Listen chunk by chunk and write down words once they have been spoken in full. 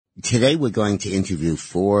Today we're going to interview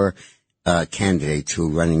four candidates who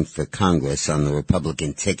are running for Congress on the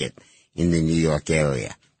Republican ticket in the New York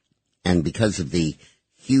area. And because of the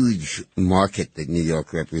huge market that New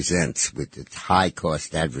York represents with its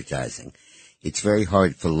high-cost advertising, it's very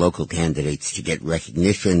hard for local candidates to get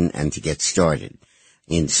recognition and to get started.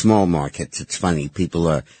 In small markets, it's funny, people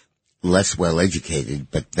are less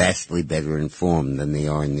well-educated but vastly better informed than they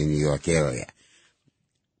are in the New York area.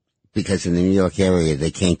 Because in the New York area,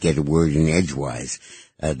 they can't get a word in edgewise.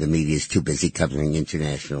 The media is too busy covering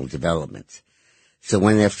international developments. So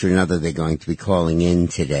one after another, they're going to be calling in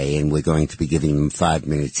today, and we're going to be giving them 5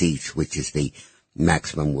 minutes each, which is the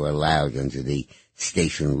maximum we're allowed under the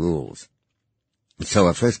station rules. So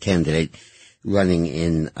our first candidate running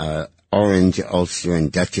in Orange, Ulster,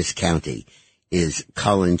 and Dutchess County is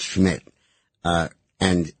Colin Schmitt.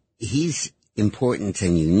 And he's important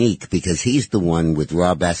and unique because he's the one with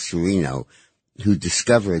Rob Astorino who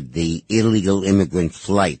discovered the illegal immigrant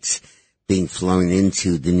flights being flown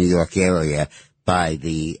into the New York area by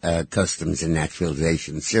the Customs and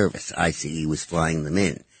Naturalization Service. ICE was flying them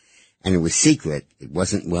in. And it was secret. It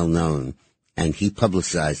wasn't well known. And he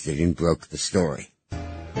publicized it and broke the story.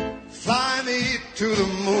 Fly me to the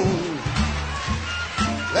moon.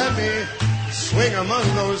 Let me swing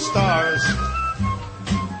among those stars.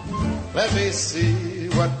 Let me see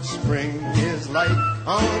what spring is like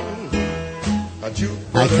on Jupiter.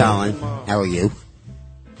 Hi, Colin. How are you?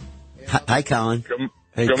 Hi, Colin.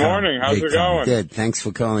 Good morning. How's it going? Good. Thanks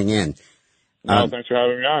for calling in. Thanks for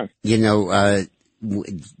having me on. You know,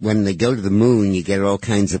 when they go to the moon, you get all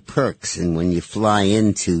kinds of perks. And when you fly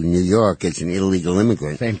into New York as an illegal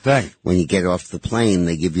immigrant, same thing. When you get off the plane,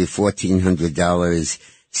 they give you $1,400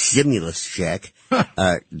 stimulus check.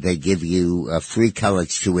 They give you free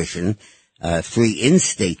college tuition, free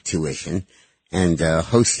in-state tuition, and a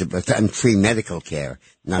host of free medical care,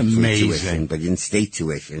 not free tuition, but in-state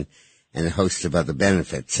tuition, and a host of other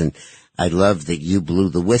benefits. And I love that you blew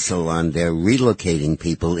the whistle on their relocating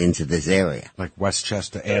people into this area. Like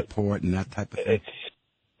Westchester Airport and that type of thing?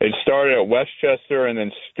 It started at Westchester and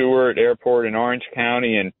then Stewart Airport in Orange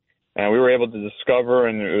County, and we were able to discover,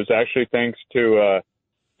 and it was actually thanks to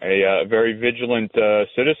a very vigilant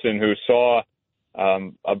citizen who saw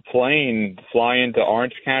a plane fly into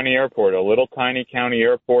Orange County Airport, a little tiny county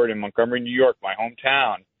airport in Montgomery, New York, my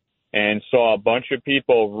hometown, and saw a bunch of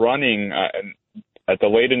people running at the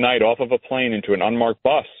late of night off of a plane into an unmarked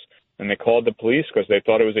bus. And they called the police because they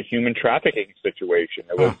thought it was a human trafficking situation.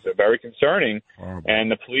 It was very concerning. And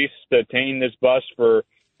the police detained this bus for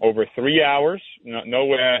over 3 hours.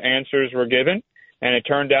 No answers were given. And it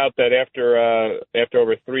turned out that after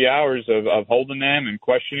over 3 hours of holding them and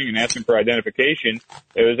questioning and asking for identification,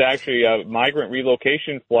 it was actually a migrant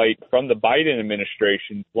relocation flight from the Biden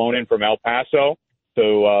administration flown in from El Paso to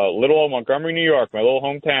little old Montgomery, New York, my little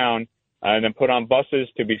hometown, and then put on buses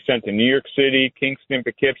to be sent to New York City, Kingston,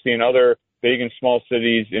 Poughkeepsie, and other big and small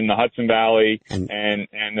cities in the Hudson Valley and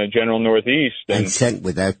the general Northeast. And sent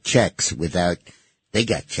without checks, they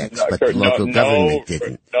got checks, but the local government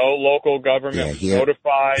didn't. No local government was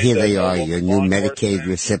notified. Here they are, your new Medicaid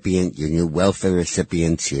recipient, your new welfare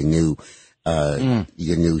recipients, your new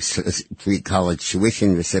free college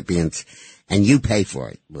tuition recipients, and you pay for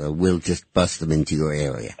it. Well, we'll just bust them into your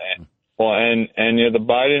area. Well, and the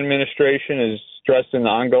Biden administration is stressing the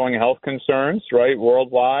ongoing health concerns, right,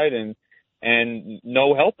 worldwide, and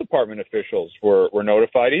no health department officials were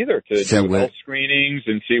notified either to do health screenings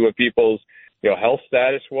and see what people's health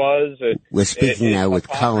status was. We're speaking now with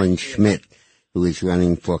Colin Schmitt, who is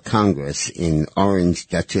running for Congress in Orange,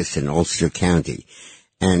 Dutchess, and Ulster County.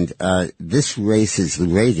 And this race is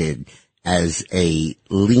rated as a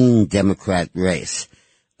lean Democrat race.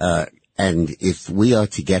 And if we are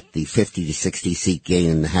to get the 50 to 60 seat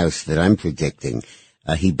gain in the House that I'm predicting,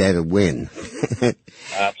 he better win.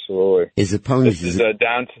 Absolutely. His opponent This is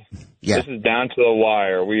down to the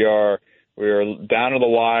wire. We are down to the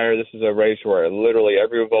wire. This is a race where literally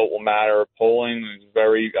every vote will matter. Polling is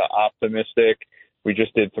very optimistic. We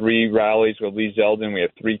just did 3 rallies with Lee Zeldin. We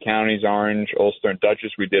have 3 counties, Orange, Ulster, and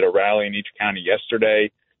Dutchess. We did a rally in each county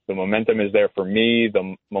yesterday. The momentum is there for me.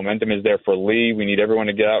 The momentum is there for Lee. We need everyone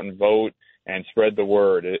to get out and vote and spread the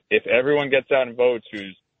word. If everyone gets out and votes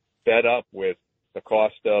who's fed up with the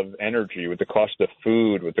cost of energy, with the cost of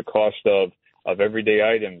food, with the cost of everyday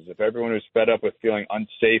items, if everyone who's fed up with feeling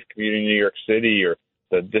unsafe commuting in New York City or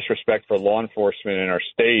the disrespect for law enforcement in our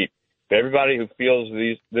state, if everybody who feels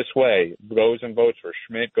this way goes and votes for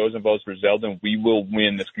Schmitt, goes and votes for Zeldin, we will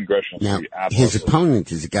win this congressional seat. His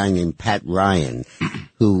opponent is a guy named Pat Ryan,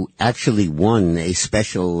 who actually won a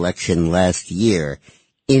special election last year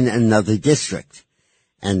in another district.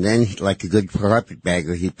 And then, like a good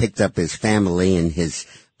carpetbagger, he picked up his family and his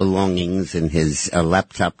belongings and his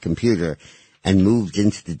laptop computer and moved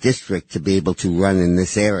into the district to be able to run in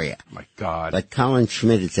this area. My God. But Colin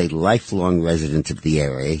Schmidt is a lifelong resident of the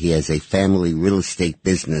area. He has a family real estate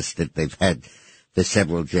business that they've had for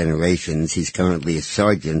several generations. He's currently a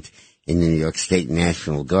sergeant in the New York State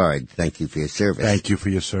National Guard. Thank you for your service. Thank you for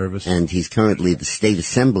your service. And he's currently the state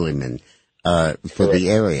assemblyman for the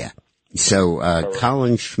area. So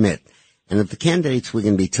Colin Schmidt, and of the candidates we're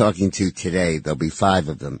going to be talking to today, there'll be 5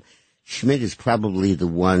 of them. Schmidt is probably the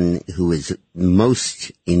one who is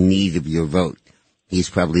most in need of your vote. He's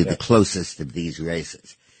probably the closest of these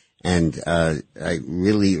races. And I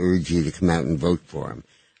really urge you to come out and vote for him.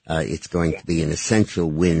 It's going to be an essential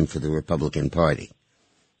win for the Republican Party.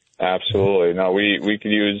 Absolutely. No, we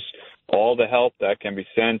could use all the help that can be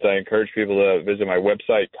sent. I encourage people to visit my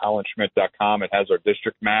website, colinschmidt.com. It has our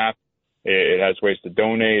district map. It has ways to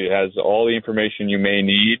donate. It has all the information you may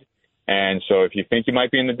need. And so if you think you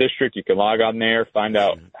might be in the district, you can log on there, find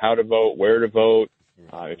out how to vote, where to vote.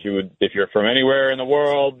 If you're from anywhere in the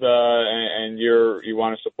world and you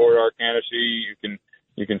want to support our candidacy,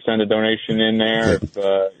 you can send a donation in there.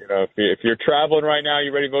 If you're traveling right now,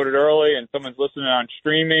 you already voted early, and someone's listening on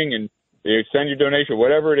streaming, and you send your donation,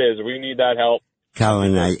 whatever it is. We need that help.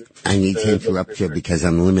 Colin, I need to interrupt you because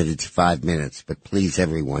I'm limited to 5 minutes, but please,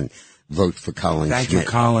 everyone, vote for Colin Schmidt. Thank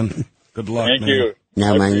you, Colin. Good luck, Thank man. you.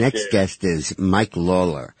 Now, my next guest is Mike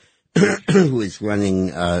Lawler, who is running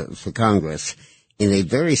for Congress in a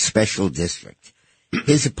very special district.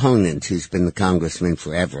 His opponent, who's been the congressman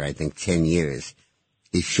forever, I think 10 years,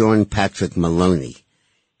 is Sean Patrick Maloney.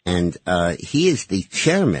 And he is the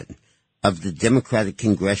chairman of the Democratic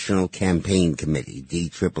Congressional Campaign Committee,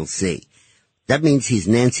 DCCC. That means he's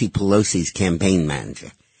Nancy Pelosi's campaign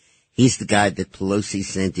manager. He's the guy that Pelosi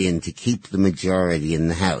sent in to keep the majority in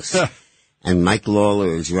the House. And Mike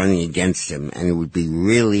Lawler is running against him, and it would be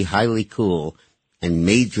really highly cool and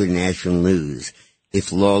major national news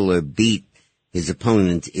if Lawler beat his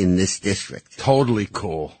opponent in this district. Totally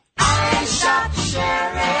cool. I shot the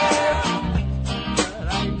sheriff, but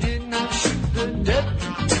I did not shoot the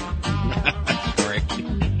deputy.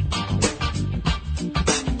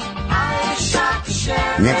 I shot the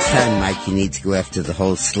sheriff. Next time, Mike, you need to go after the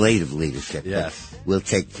whole slate of leadership. Yes. But we'll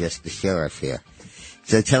take just the sheriff here.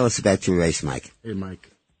 So tell us about your race, Mike. Hey,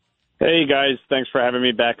 Mike. Hey, guys. Thanks for having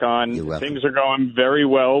me back on. You're welcome. Things are going very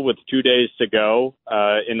well with 2 days to go.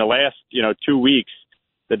 In the last, 2 weeks,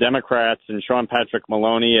 the Democrats and Sean Patrick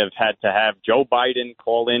Maloney have had to have Joe Biden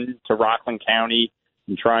call in to Rockland County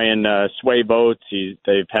and try and sway votes.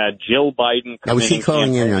 They've had Jill Biden come in. Now, was he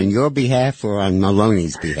calling in on your behalf or on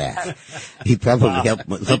Maloney's behalf? He probably helped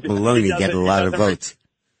Maloney get a lot of votes.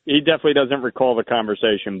 He definitely doesn't recall the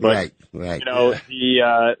conversation, but right.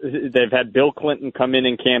 They've had Bill Clinton come in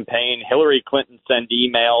and campaign. Hillary Clinton send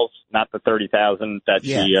emails, not the 30,000 that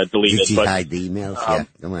she deleted. Did she but hide the emails? Yeah,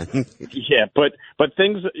 come on. Yeah, but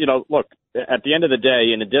things, look, at the end of the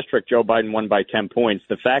day, in a district Joe Biden won by 10 points,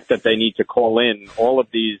 the fact that they need to call in all of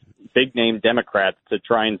these big-name Democrats to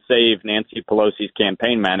try and save Nancy Pelosi's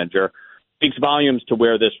campaign manager speaks volumes to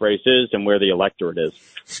where this race is and where the electorate is.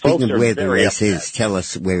 Speaking of where the race is, tell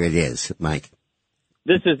us where it is, Mike.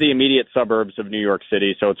 This is the immediate suburbs of New York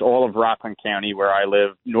City, so it's all of Rockland County where I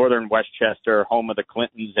live, northern Westchester, home of the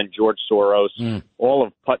Clintons and George Soros, all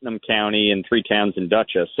of Putnam County and 3 towns in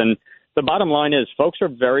Dutchess. And the bottom line is folks are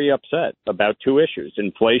very upset about 2 issues,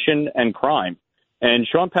 inflation and crime. And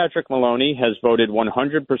Sean Patrick Maloney has voted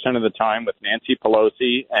 100% of the time with Nancy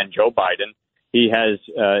Pelosi and Joe Biden. He has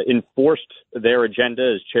enforced their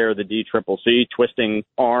agenda as chair of the DCCC, twisting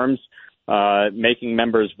arms, making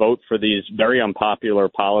members vote for these very unpopular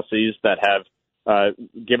policies that have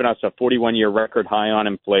given us a 41-year record high on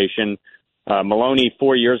inflation. Maloney,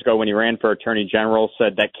 4 years ago when he ran for attorney general,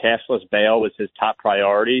 said that cashless bail was his top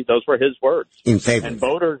priority. Those were his words. In favor. And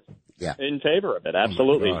voters in favor of it.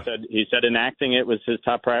 Absolutely. He said enacting it was his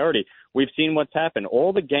top priority. We've seen what's happened.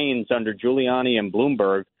 All the gains under Giuliani and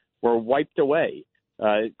Bloomberg were wiped away.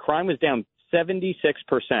 Crime was down 76%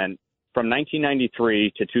 from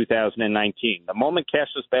 1993 to 2019. The moment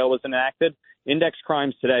cashless bail was enacted, index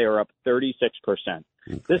crimes today are up 36%.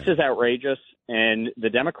 Okay. This is outrageous, and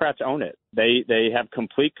the Democrats own it. They have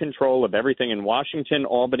complete control of everything in Washington,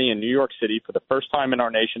 Albany, and New York City for the first time in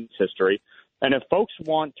our nation's history. And if folks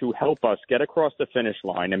want to help us get across the finish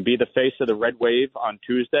line and be the face of the red wave on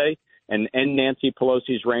Tuesday and end Nancy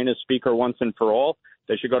Pelosi's reign as Speaker once and for all,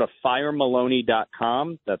 they should go to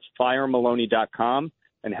firemaloney.com. That's firemaloney.com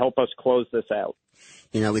and help us close this out.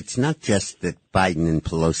 It's not just that Biden and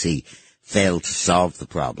Pelosi failed to solve the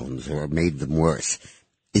problems or made them worse.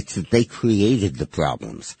 It's that they created the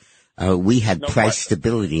problems. We had price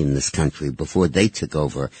stability in this country before they took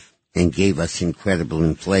over and gave us incredible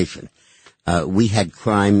inflation. We had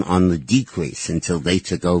crime on the decrease until they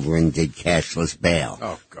took over and did cashless bail.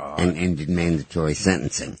 Oh, God. And ended mandatory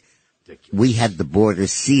sentencing. We had the border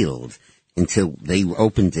sealed until they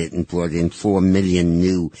opened it and brought in 4 million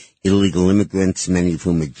new illegal immigrants, many of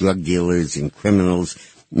whom are drug dealers and criminals,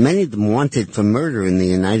 many of them wanted for murder in the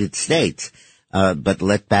United States, but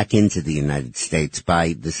let back into the United States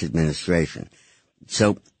by this administration.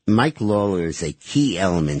 So Mike Lawler is a key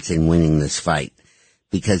element in winning this fight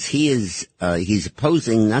because he's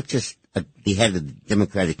opposing not just the head of the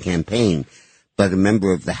Democratic campaign, but a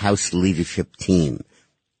member of the House leadership team.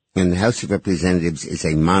 And the House of Representatives is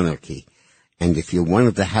a monarchy. And if you're one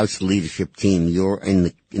of the House leadership team, you're in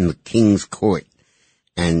the King's court.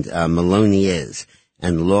 And Maloney is.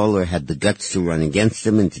 And Lawler had the guts to run against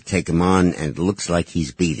him and to take him on, and it looks like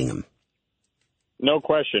he's beating him. No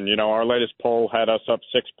question. You know, our latest poll had us up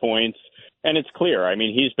 6 points, and it's clear. I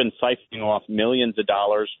mean, he's been siphoning off millions of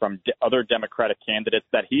dollars from other Democratic candidates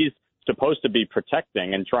that he's supposed to be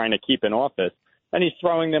protecting and trying to keep in office, and he's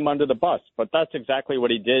throwing them under the bus. But that's exactly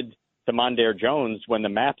what he did to Mondaire Jones when the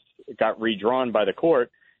maps got redrawn by the court.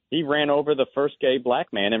 He ran over the first gay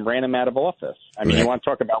black man and ran him out of office. I mean, You want to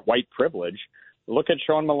talk about white privilege? Look at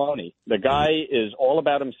Sean Maloney. The guy is all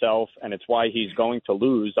about himself, and it's why he's going to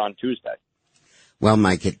lose on Tuesday. Well,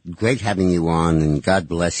 Mike, it's great having you on, and God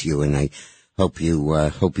bless you, and I hope you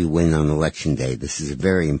win on Election Day. This is a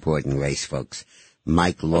very important race, folks.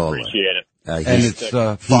 Mike Lawler. Appreciate it. And it's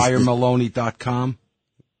firemaloney.com?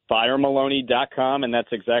 Firemaloney.com, and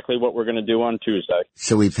that's exactly what we're going to do on Tuesday.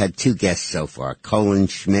 So we've had 2 guests so far, Colin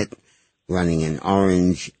Schmidt running in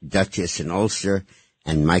Orange, Dutchess, and Ulster,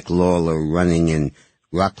 and Mike Lawler running in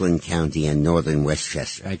Rockland County and northern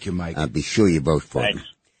Westchester. Thank you, Mike. Be sure you vote for Thanks. him.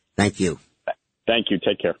 Thank you. Thank you.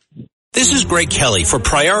 Take care. This is Greg Kelly for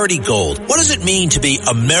Priority Gold. What does it mean to be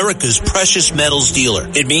America's precious metals dealer?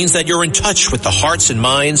 It means that you're in touch with the hearts and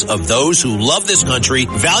minds of those who love this country,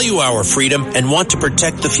 value our freedom, and want to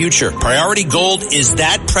protect the future. Priority Gold is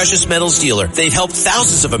that precious metals dealer. They've helped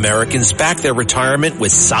thousands of Americans back their retirement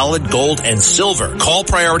with solid gold and silver. Call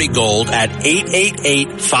Priority Gold at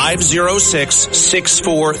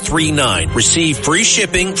 888-506-6439. Receive free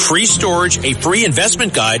shipping, free storage, a free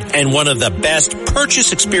investment guide, and one of the best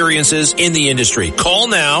purchase experiences in the industry. Call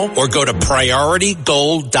now or go to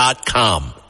PriorityGold.com.